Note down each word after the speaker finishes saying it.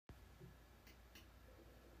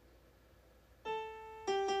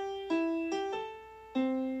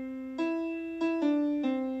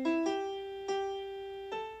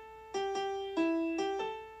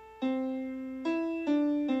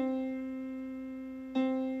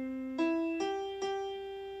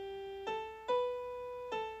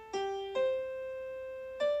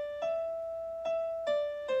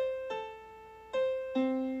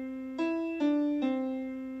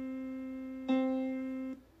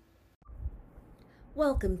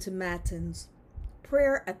Welcome to Matins,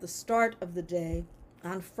 prayer at the start of the day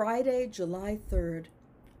on Friday, July 3rd,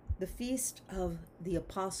 the feast of the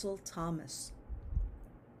Apostle Thomas.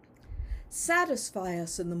 Satisfy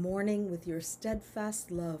us in the morning with your steadfast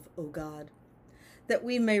love, O God, that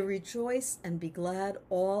we may rejoice and be glad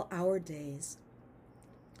all our days.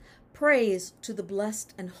 Praise to the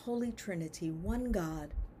blessed and holy Trinity, one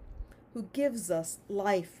God, who gives us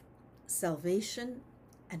life, salvation,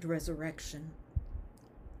 and resurrection.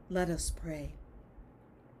 Let us pray.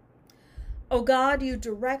 O God, you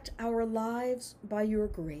direct our lives by your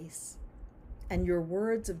grace, and your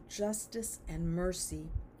words of justice and mercy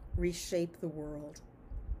reshape the world.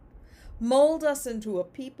 Mold us into a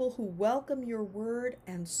people who welcome your word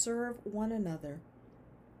and serve one another.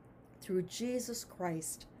 Through Jesus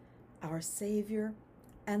Christ, our Savior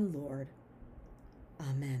and Lord.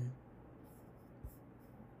 Amen.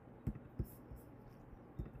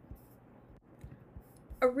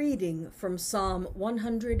 A reading from Psalm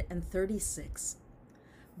 136,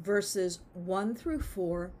 verses 1 through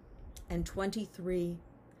 4 and 23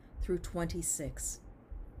 through 26.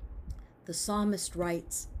 The psalmist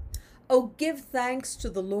writes, "O give thanks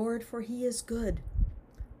to the Lord, for he is good,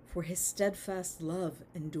 for his steadfast love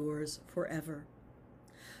endures forever.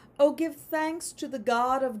 O give thanks to the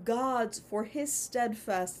God of gods, for his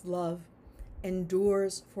steadfast love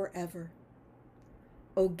endures forever.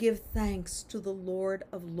 O give thanks to the Lord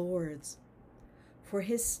of lords, for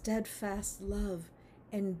his steadfast love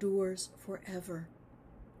endures forever.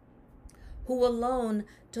 Who alone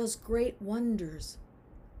does great wonders,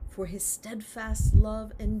 for his steadfast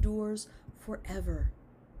love endures forever.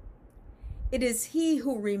 It is he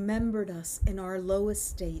who remembered us in our low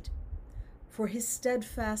estate, for his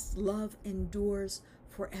steadfast love endures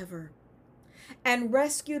forever, and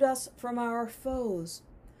rescued us from our foes,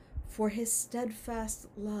 for his steadfast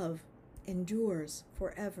love endures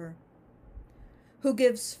forever. Who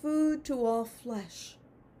gives food to all flesh,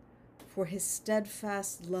 for his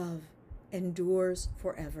steadfast love endures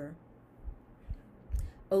forever.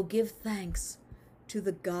 O give thanks to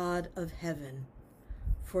the God of heaven,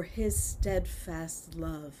 for his steadfast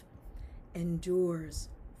love endures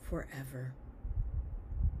forever."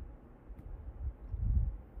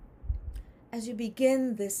 As you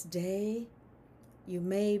begin this day, you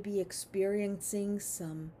may be experiencing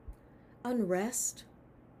some unrest,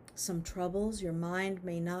 some troubles. Your mind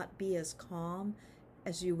may not be as calm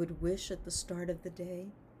as you would wish at the start of the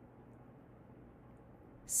day.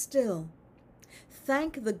 Still,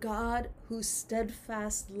 thank the God whose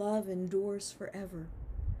steadfast love endures forever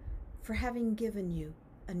for having given you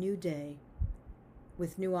a new day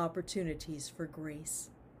with new opportunities for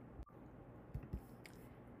grace.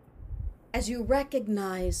 As you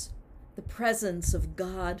recognize the presence of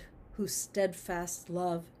God whose steadfast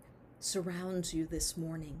love surrounds you this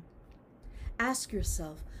morning, ask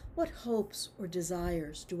yourself, what hopes or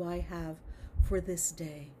desires do I have for this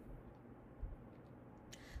day?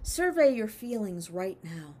 Survey your feelings right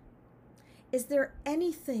now. Is there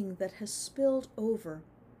anything that has spilled over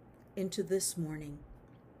into this morning?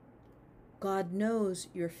 God knows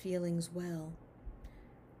your feelings well.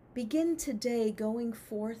 Begin today going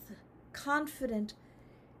forth confident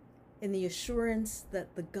in the assurance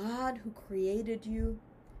that the God who created you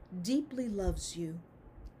deeply loves you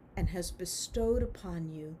and has bestowed upon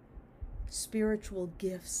you spiritual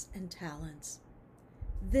gifts and talents.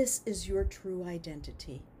 This is your true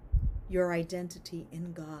identity, your identity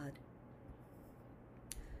in God.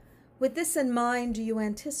 With this in mind, do you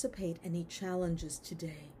anticipate any challenges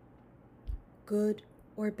today, good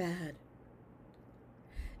or bad?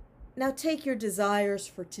 Now take your desires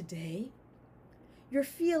for today, your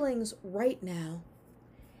feelings right now,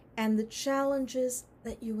 and the challenges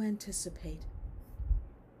that you anticipate,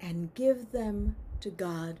 and give them to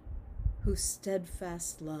God, whose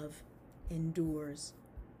steadfast love endures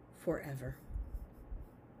forever.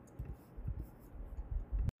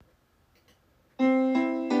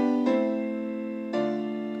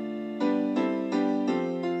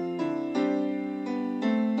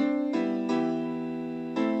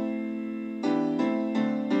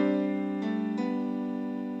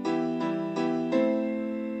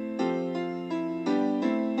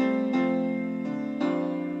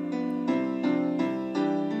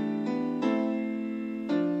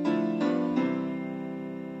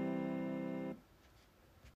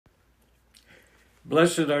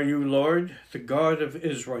 Blessed are you, Lord, the God of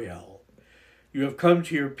Israel. You have come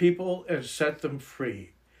to your people and set them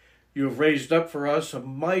free. You have raised up for us a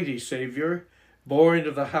mighty Savior, born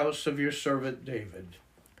of the house of your servant David.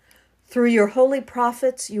 Through your holy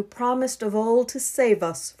prophets, you promised of old to save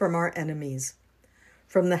us from our enemies,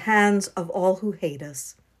 from the hands of all who hate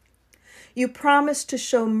us. You promised to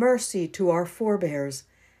show mercy to our forebears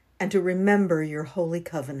and to remember your holy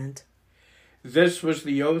covenant. This was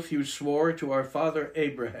the oath you swore to our father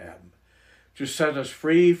Abraham, to set us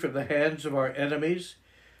free from the hands of our enemies,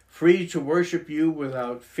 free to worship you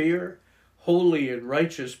without fear, holy and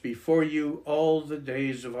righteous before you all the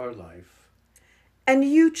days of our life. And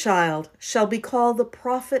you, child, shall be called the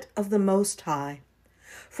prophet of the Most High,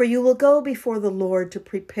 for you will go before the Lord to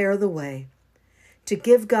prepare the way, to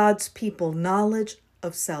give God's people knowledge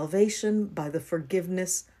of salvation by the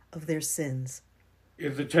forgiveness of their sins.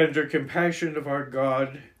 In the tender compassion of our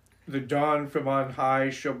God, the dawn from on high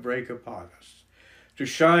shall break upon us, to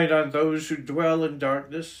shine on those who dwell in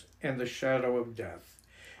darkness and the shadow of death,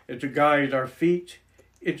 and to guide our feet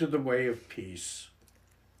into the way of peace.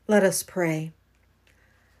 Let us pray.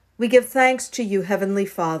 We give thanks to you, Heavenly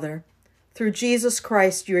Father, through Jesus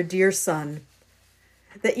Christ, your dear Son,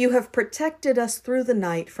 that you have protected us through the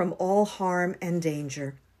night from all harm and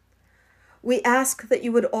danger. We ask that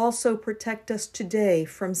you would also protect us today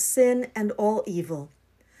from sin and all evil,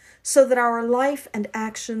 so that our life and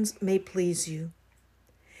actions may please you.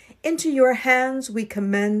 Into your hands we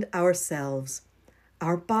commend ourselves,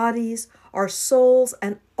 our bodies, our souls,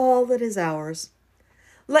 and all that is ours.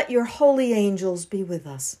 Let your holy angels be with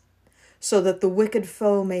us, so that the wicked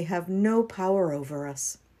foe may have no power over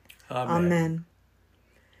us. Amen.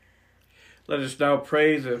 Let us now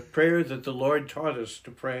pray the prayer that the Lord taught us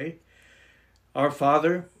to pray. Our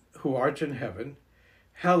Father, who art in heaven,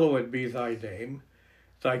 hallowed be thy name.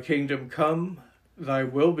 Thy kingdom come, thy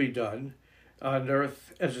will be done, on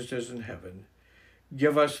earth as it is in heaven.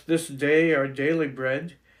 Give us this day our daily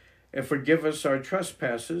bread, and forgive us our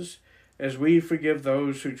trespasses, as we forgive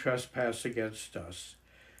those who trespass against us.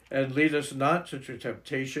 And lead us not into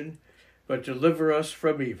temptation, but deliver us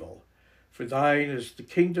from evil. For thine is the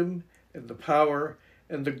kingdom, and the power,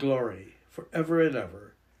 and the glory, forever and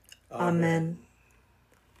ever. Amen.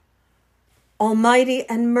 Almighty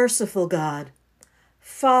and merciful God,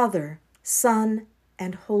 Father, Son,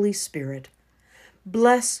 and Holy Spirit,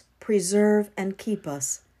 bless, preserve, and keep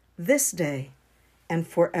us this day and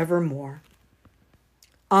forevermore.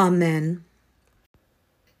 Amen.